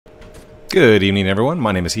Good evening, everyone.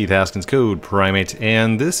 My name is Heath, Haskins, Code Primate,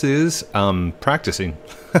 and this is practicing.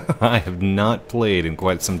 I have not played in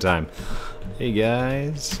quite some time. Hey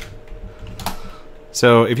guys.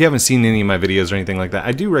 So if you haven't seen any of my videos or anything like that,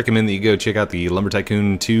 I do recommend that you go check out the Lumber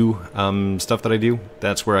Tycoon 2 stuff that I do.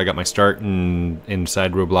 That's where I got my start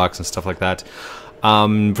inside Roblox and stuff like that.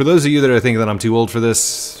 For those of you that are thinking that I'm too old for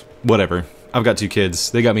this, whatever. I've got 2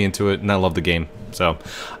 kids. They got me into it, and I love the game. So,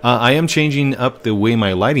 I am changing up the way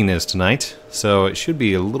my lighting is tonight, so it should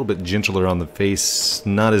be a little bit gentler on the face,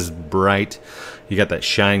 not as bright. You got that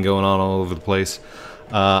shine going on all over the place.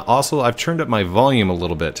 Also, I've turned up my volume a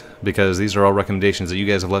little bit, because these are all recommendations that you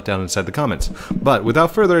guys have left down inside the comments. But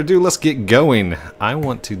without further ado, let's get going. I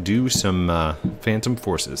want to do some Phantom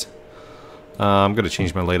Forces. I'm going to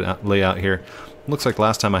change my layout here. Looks like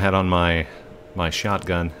last time I had on my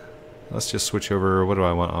shotgun. Let's just switch over. What do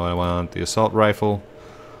I want? Oh, I want the assault rifle.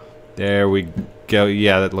 There we go.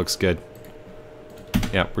 Yeah, that looks good.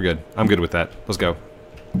 Yeah, we're good. I'm good with that. Let's go.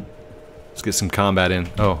 Let's get some combat in.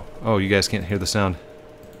 Oh, you guys can't hear the sound.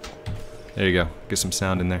 There you go. Get some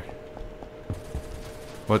sound in there.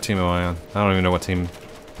 What team am I on? I don't even know what team.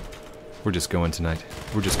 We're just going tonight.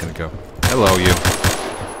 We're just gonna go. Hello, you.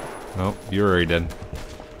 Oh, you're already dead.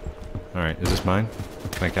 Alright, is this mine?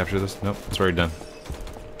 Can I capture this? Nope, it's already done.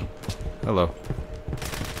 Hello.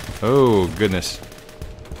 Oh, goodness.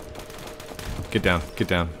 Get down, get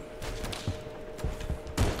down.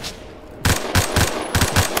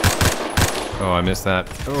 Oh, I missed that.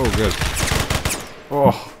 Oh, good.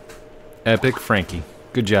 Oh, epic Frankie.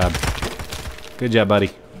 Good job. Good job,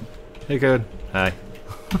 buddy. Hey, Code. Hi.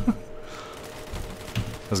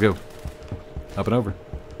 Let's go. Up and over.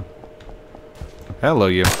 Hello,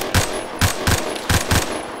 you.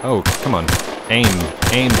 Oh, come on. Aim.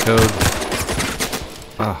 Aim, Code.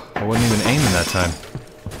 Oh, I wasn't even aiming that time.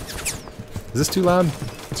 Is this too loud?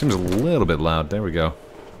 It seems a little bit loud. There we go.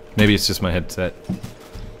 Maybe it's just my headset.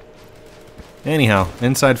 Anyhow,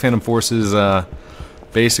 inside Phantom Forces,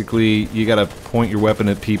 basically, you gotta point your weapon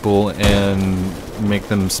at people and make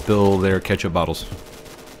them spill their ketchup bottles.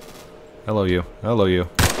 Hello, you. Hello, you.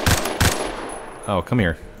 Oh, come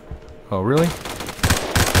here. Oh, really?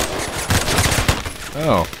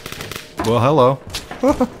 Oh. Well, hello.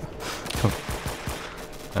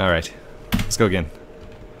 Alright. Let's go again.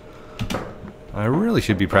 I really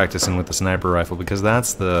should be practicing with the sniper rifle because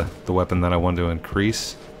that's the weapon that I want to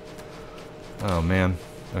increase. Oh, man.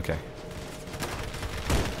 Okay.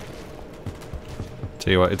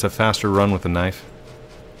 Tell you what, it's a faster run with the knife.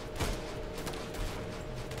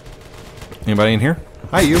 Anybody in here?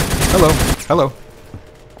 Hi, you. Hello. Hello.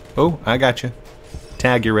 Oh, I got you.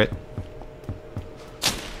 Tag, you're it.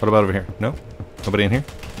 What about over here? No? Nobody in here?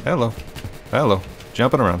 Hello. Hello.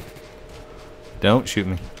 Jumping around. Don't shoot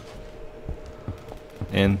me.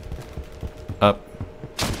 In. Up.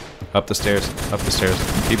 Up the stairs. Up the stairs.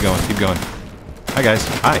 Keep going. Keep going. Hi, guys.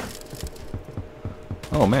 Hi.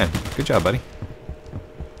 Oh, man. Good job, buddy.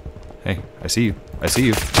 Hey, I see you. I see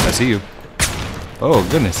you. I see you. Oh,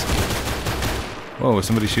 goodness. Whoa, is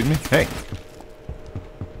somebody shooting me? Hey.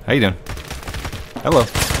 How you doing? Hello.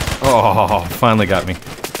 Oh, finally got me.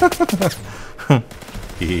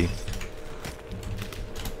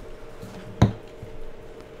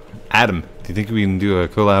 Adam, do you think we can do a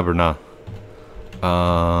collab or not?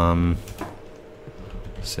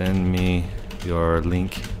 Send me your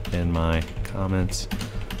link in my comments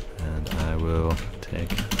and I will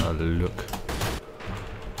take a look.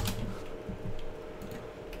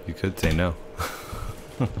 You could say no.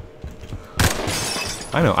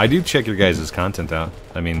 I know, I do check your guys' content out.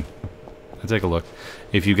 I mean, I take a look.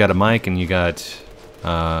 If you got a mic and you got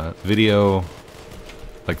video,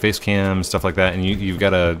 like face cam, stuff like that, and you've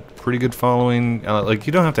got a pretty good following, like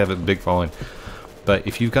you don't have to have a big following, but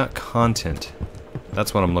if you've got content,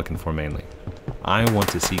 that's what I'm looking for mainly. I want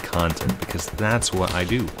to see content because that's what I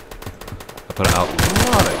do. I put out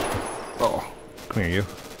a lot of... Oh, come here, you.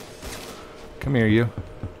 Come here, you.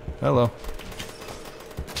 Hello.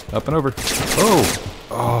 Up and over. Oh!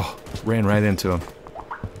 Oh, ran right into him.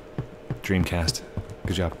 Dreamcast.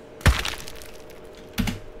 Good job.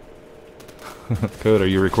 Code, are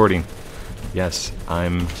you recording? Yes,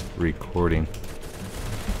 I'm recording.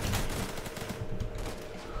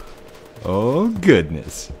 Oh,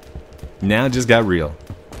 goodness. Now it just got real.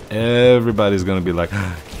 Everybody's gonna be like,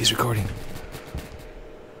 ah, he's recording.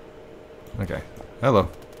 Okay. Hello.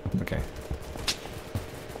 Okay.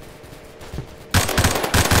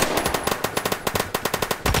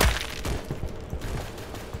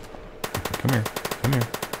 Come here. Come here.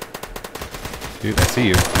 Dude, I see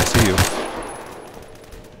you. I see you.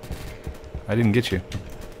 I didn't get you.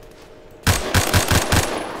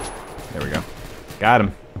 There we go. Got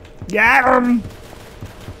him. Got him!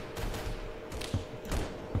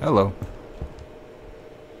 Hello.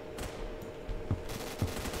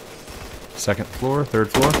 Second floor, third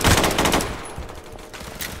floor.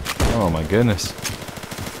 Oh my goodness.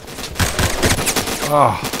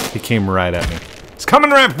 Oh, he came right at me. It's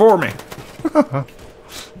coming right for me!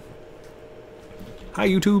 Hi,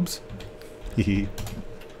 YouTubes.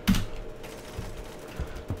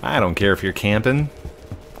 I don't care if you're camping.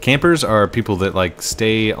 Campers are people that like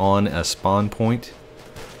stay on a spawn point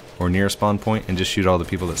or near a spawn point and just shoot all the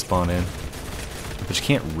people that spawn in. But you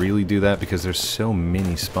can't really do that because there's so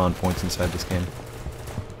many spawn points inside this game.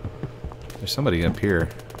 There's somebody up here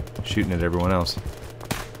shooting at everyone else.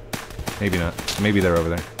 Maybe not. Maybe they're over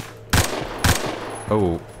there.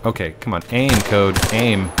 Oh, okay, come on. Aim, Code.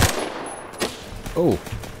 Aim. Oh,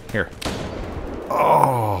 here.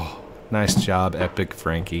 Oh, nice job, Epic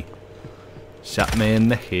Frankie. Shot me in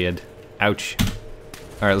the head. Ouch.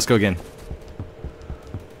 Alright, let's go again.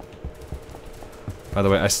 By the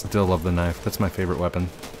way, I still love the knife. That's my favorite weapon.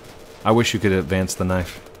 I wish you could advance the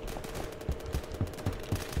knife.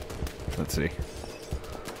 Let's see.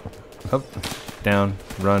 Up, down,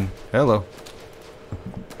 run. Hello.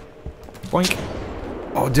 Boink.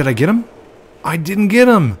 Oh, did I get him? I didn't get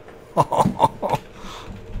him!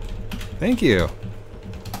 Thank you.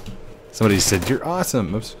 Somebody said, you're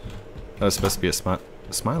awesome. Oops. That was supposed to be a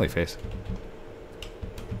smiley face.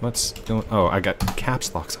 What's going... Oh, I got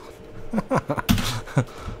caps locks on.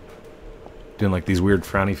 Doing like these weird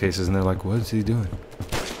frowny faces, and they're like, what is he doing?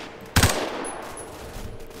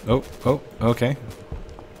 Oh, oh, okay.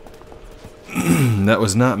 That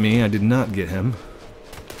was not me. I did not get him.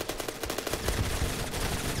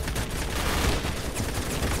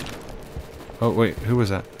 Oh, wait, who was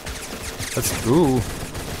that? That's... Ooh.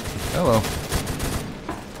 Hello.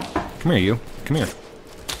 Come here, you. Come here.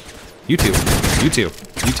 You two. You two.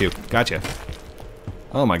 You two. Gotcha.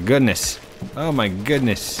 Oh my goodness. Oh my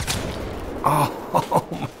goodness.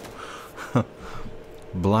 Oh.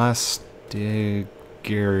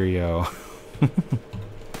 Blastigario.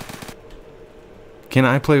 Can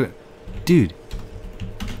I play with... Dude.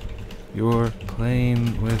 You're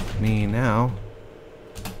playing with me now.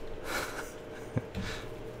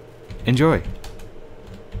 Enjoy.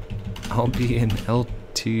 I'll be in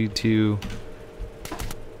LT2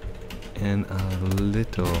 in a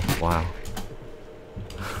little while.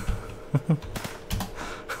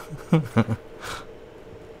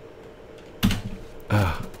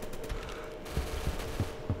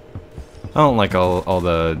 I don't like all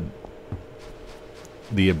the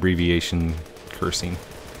abbreviation cursing.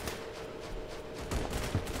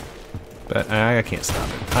 But I can't stop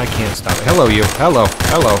it. I can't stop it. Hello, you. Hello.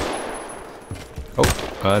 Hello.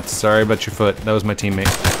 Oh, sorry about your foot. That was my teammate.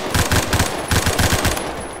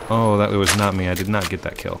 Oh, that was not me. I did not get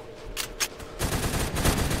that kill.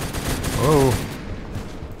 Oh.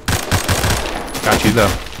 Got you,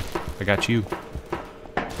 though. I got you.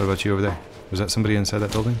 What about you over there? Was that somebody inside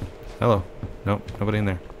that building? Hello. Nope, nobody in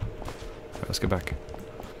there. Alright, let's get back.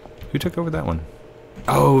 Who took over that one?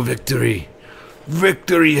 Oh, victory!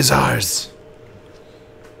 Victory is ours!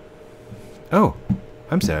 Oh,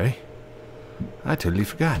 I'm sorry. I totally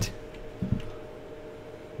forgot.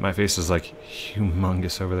 My face is like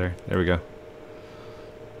humongous over there. There we go.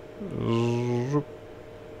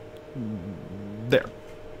 There.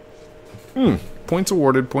 Points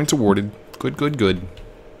awarded, points awarded. Good, good, good.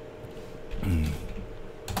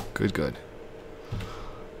 Good, good.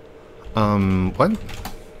 What?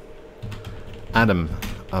 Adam,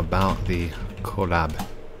 about the collab.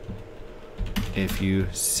 If you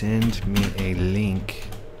send me a link,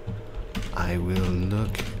 I will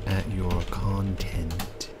look at your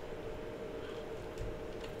content.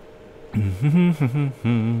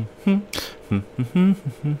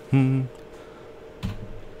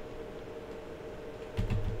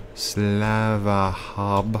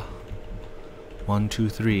 Slavahab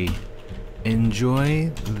 123. Enjoy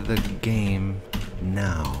the game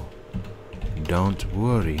now. Don't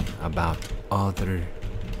worry about other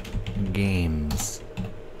games.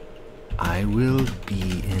 I will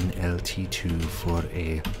be in LT2 for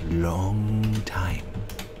a long time.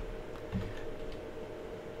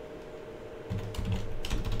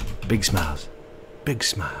 Big smiles. Big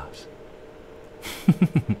smiles.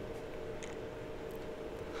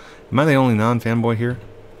 Am I the only non-fanboy here?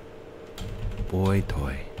 Boy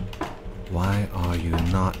toy. Why are you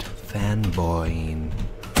not fanboying?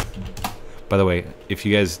 By the way, if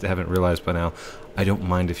you guys haven't realized by now, I don't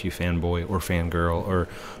mind if you fanboy or fangirl or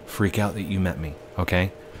freak out that you met me,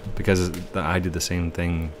 okay? Because I did the same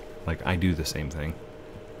thing, like I do the same thing.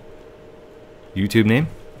 YouTube name?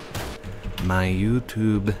 My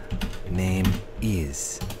YouTube name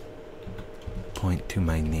is. Point to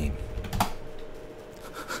my name.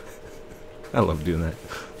 I love doing that.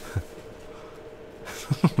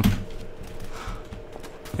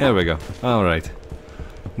 There we go. Alright.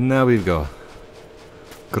 Now we go.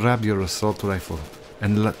 Grab your assault rifle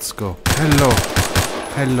and let's go. Hello.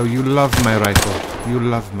 Hello, you love my rifle. You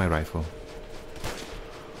love my rifle.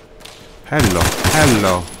 Hello.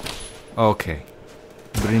 Hello. Okay.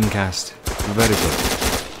 Dreamcast. Very good.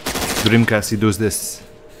 Dreamcast, he does this.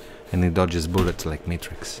 And he dodges bullets like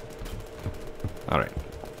Matrix. Alright.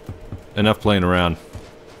 Enough playing around.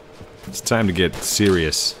 It's time to get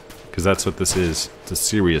serious. Because that's what this is. It's a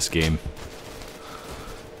serious game.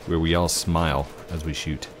 Where we all smile as we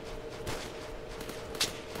shoot.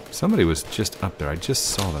 Somebody was just up there. I just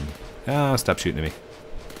saw them. Ah, stop shooting at me.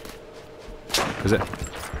 Is it?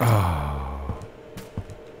 Oh.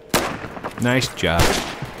 Nice job.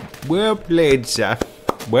 Well played, sir.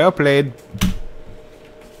 Well played.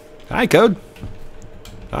 Hi, Code.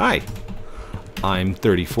 Hi. I'm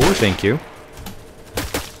 34, thank you.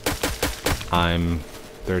 I'm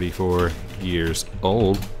 34 years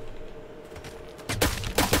old.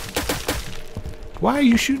 Why are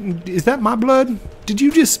you shooting? Is that my blood? Did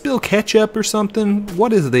you just spill ketchup or something?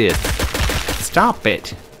 What is this? Stop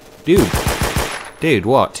it. Dude. Dude,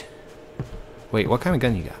 what? Wait, what kind of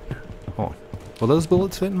gun you got? Hold on. Will those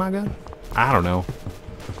bullets fit in my gun? I don't know.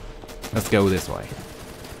 Let's go this way.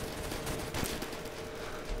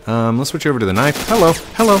 Let's switch over to the knife. Hello,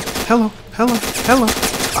 hello, hello, hello, hello.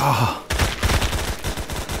 Ah.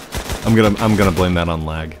 I'm gonna blame that on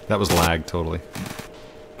lag. That was lag, totally.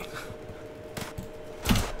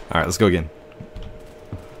 Alright, let's go again.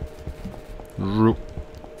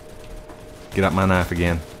 Get out my knife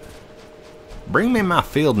again. Bring me my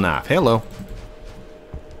field knife. Hello.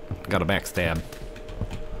 Got a backstab.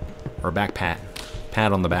 Or a back pat.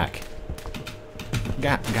 Pat on the back.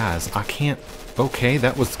 Guys, I can't... Okay,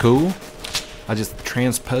 that was cool. I just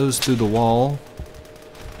transposed through the wall.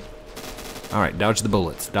 Alright, dodge the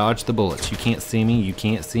bullets. Dodge the bullets. You can't see me. You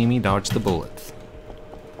can't see me. Dodge the bullets.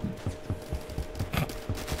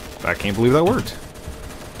 I can't believe that worked.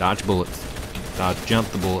 Dodge bullets. Dodge, jump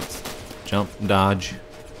the bullets. Jump, dodge.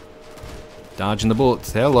 Dodging the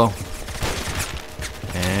bullets. Hello.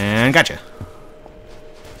 And gotcha.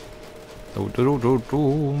 Jump.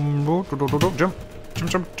 Jump,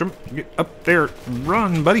 jump, jump. Get up there.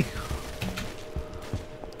 Run, buddy.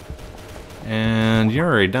 And you're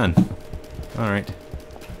already done. Alright.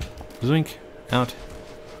 Zoink. Out.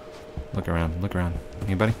 Look around. Look around.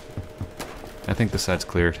 Anybody? I think this side's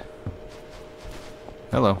cleared.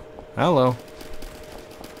 Hello. Hello.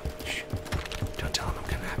 Shh. Don't tell him I'm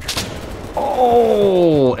coming after him.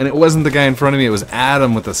 Oh! And it wasn't the guy in front of me. It was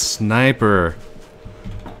Adam with a sniper.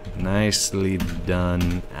 Nicely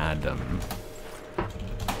done, Adam.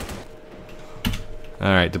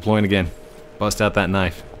 Alright, deploying again. Bust out that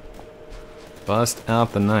knife. Bust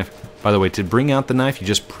out the knife. By the way, to bring out the knife, you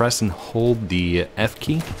just press and hold the F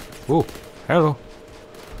key. Whoa. Hello.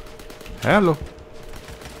 Hello.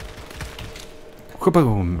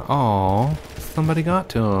 Kaboom. Aw. Somebody got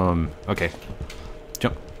to him. Okay.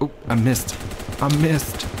 Jump. Oh, I missed. I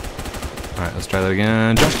missed. Alright, let's try that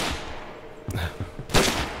again. Jump.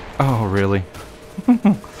 Oh, really?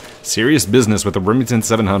 Serious business with the Remington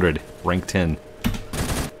 700. Rank 10.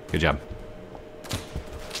 Good job.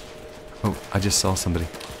 Oh, I just saw somebody.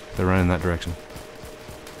 They're running that direction.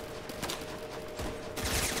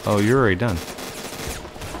 Oh, you're already done.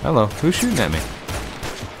 Hello, who's shooting at me?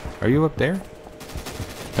 Are you up there?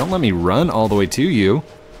 Don't let me run all the way to you.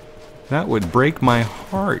 That would break my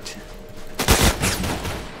heart.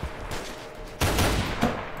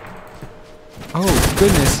 Oh,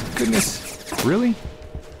 goodness, goodness. Really?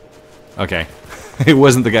 Okay. It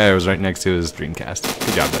wasn't the guy I was right next to his Dreamcast.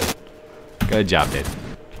 Good job, dude. Good job, dude.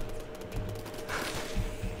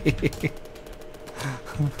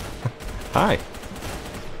 Hi.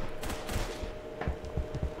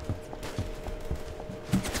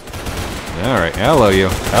 Alright, hello you.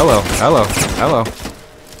 Hello, hello, hello.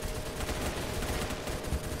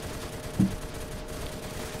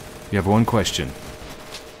 You have one question.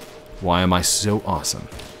 Why am I so awesome?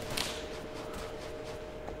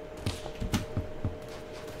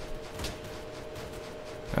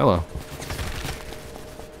 Hello.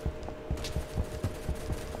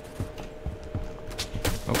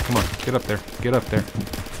 Oh, come on. Get up there. Get up there.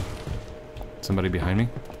 Somebody behind me?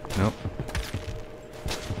 Nope.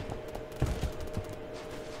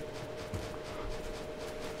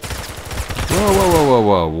 Whoa, whoa, whoa, whoa,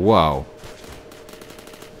 whoa, whoa.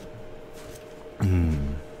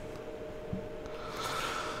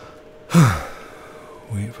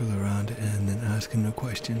 Wait for the round to end, then ask him a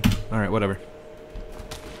question. Alright, whatever.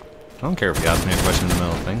 I don't care if you ask me a question in the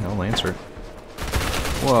middle of the thing. I'll answer it.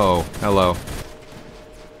 Whoa. Hello.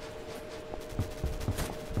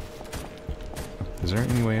 Is there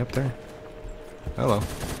any way up there? Hello.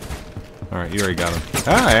 Alright, you already got him.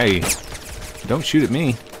 Hey! Don't shoot at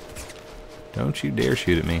me. Don't you dare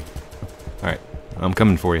shoot at me. Alright, I'm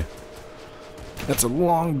coming for you. That's a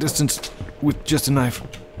long distance with just a knife.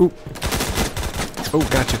 Ooh. Oh,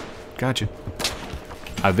 gotcha. Gotcha.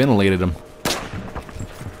 I ventilated him.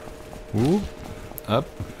 Ooh. Up.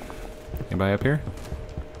 Anybody up here?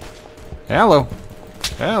 Hello.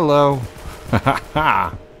 Hello. Ha ha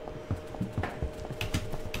ha.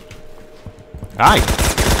 Hi.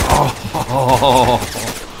 Oh.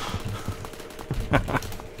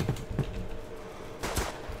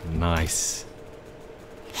 Nice.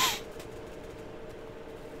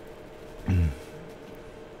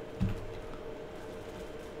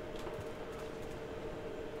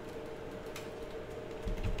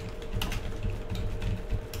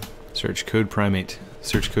 Search code primate.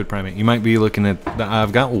 Search code primate. You might be looking at...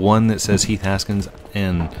 I've got one that says Heath Haskins,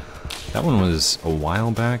 and that one was a while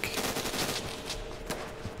back.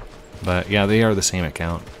 But yeah, they are the same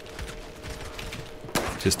account.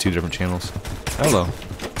 Just two different channels. Hello.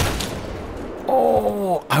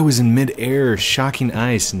 Oh, I was in mid-air. Shocking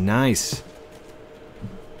ice. Nice.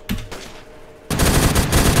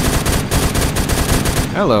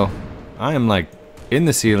 Hello. I am like in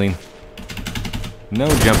the ceiling. No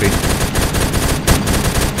jumping.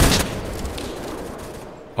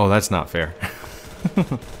 Oh, that's not fair.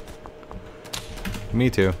 Me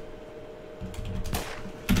too.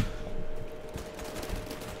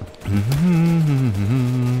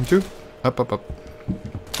 Up, up, up.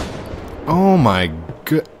 Oh my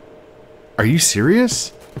god. Are you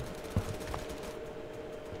serious?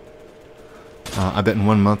 I bet in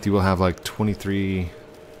 1 month you will have like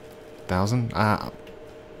 23,000. I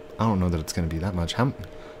don't know that it's going to be that much.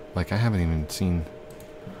 Like, I haven't even seen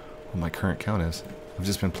what my current count is. I've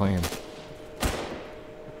just been playing.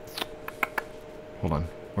 Hold on.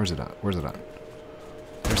 Where's it at? Where's it at?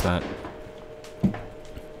 Where's that?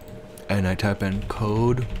 And I type in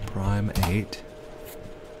code prime 8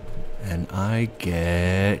 and I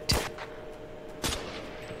get...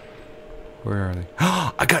 Where are they?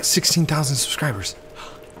 I got 16,000 subscribers.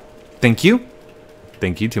 Thank you.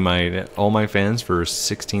 Thank you to all my fans for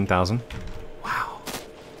 16,000. Wow.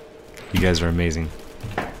 You guys are amazing.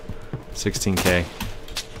 16K.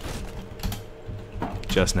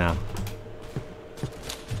 Just now.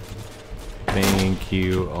 Thank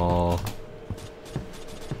you all.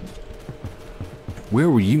 Where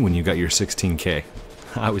were you when you got your 16K?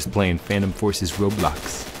 I was playing Phantom Forces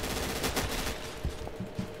Roblox.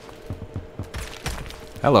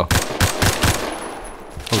 Hello.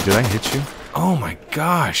 Oh, did I hit you? Oh my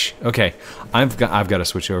gosh. Okay, I've got to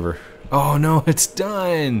switch over. Oh no, it's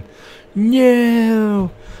done.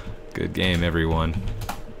 No. Good game, everyone.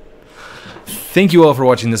 Thank you all for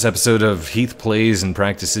watching this episode of Heath Plays and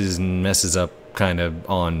Practices and Messes Up kind of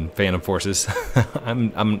on Phantom Forces.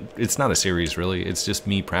 It's not a series really. It's just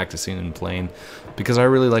me practicing and playing because I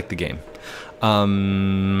really like the game.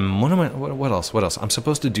 What else? I'm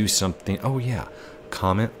supposed to do something. Oh yeah.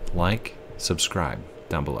 Comment, like, subscribe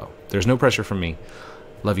down below. There's no pressure from me.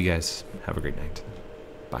 Love you guys. Have a great night.